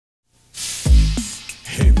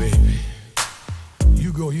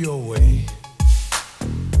You go your way,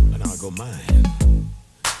 and I'll go mine.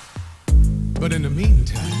 But in the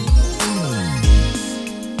meantime,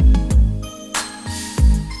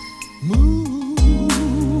 move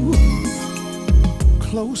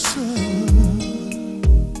closer.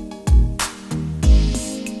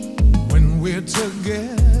 When we're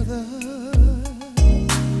together,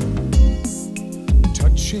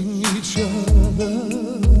 touching each other,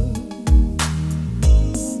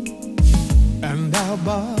 and our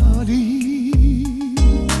bodies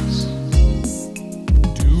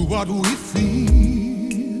do what we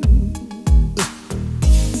feel.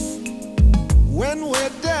 When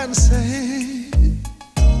we're dancing,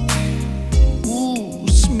 ooh,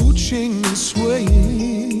 smooching and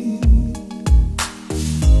swaying,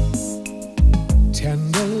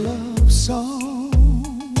 tender love song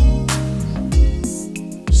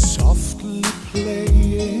softly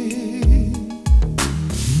playing.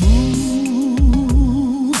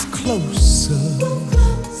 Closer.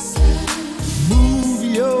 Move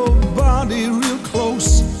your body real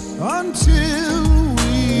close until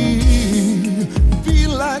we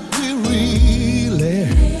feel like we're really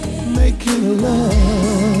making love.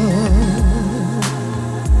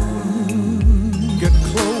 Get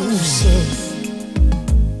closer.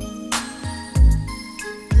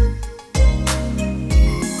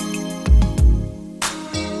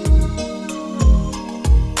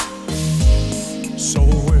 So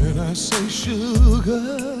when I say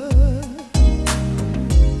sugar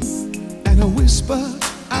and a whisper,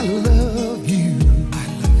 I love you, I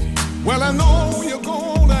love you, well, I know you're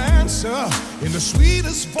gonna answer in the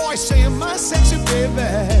sweetest voice, saying, my sexy baby,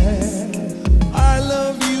 I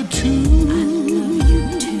love you too.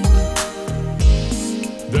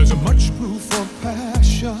 There's much proof of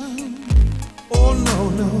passion. Oh no,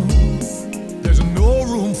 no, there's no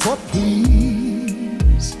room for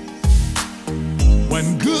please.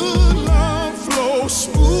 When good love flows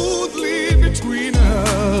smoothly between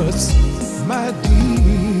us, my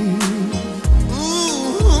dear,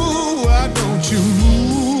 ooh, why don't you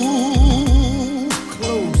move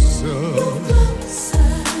closer?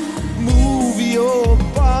 Move your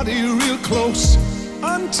body real close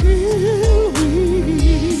until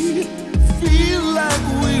we feel like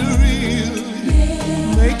we're really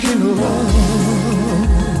making love.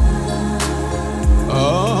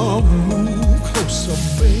 Oh, move closer,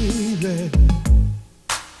 baby.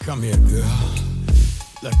 Come here, girl.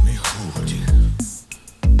 Let me hold you.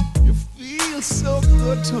 You feel so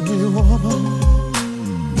good to me, woman.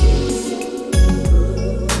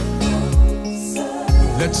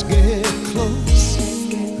 Let's get close,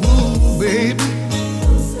 ooh, baby.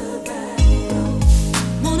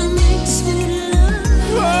 Wanna make sweet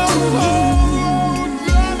love. Oh,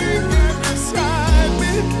 darling, get beside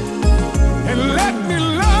me and let me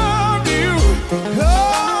love you. Oh,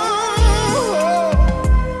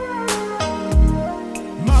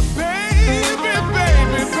 my baby,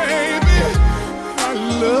 baby, baby, I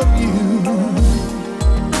love you.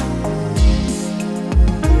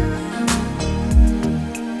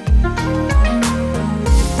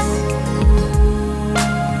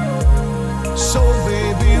 So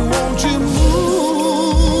baby, won't you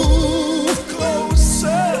move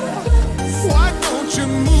closer? Why don't you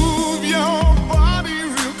move your body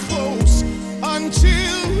real close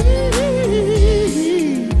until we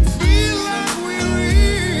feel like we're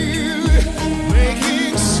really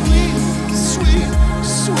making sweet, sweet,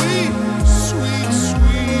 sweet, sweet,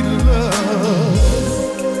 sweet love.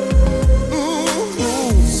 Ooh.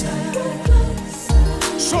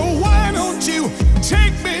 So why don't you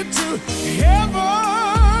take me to heaven?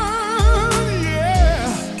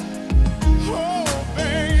 Yeah. Oh,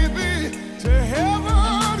 baby, to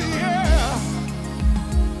heaven, yeah.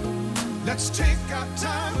 Let's take our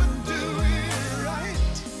time.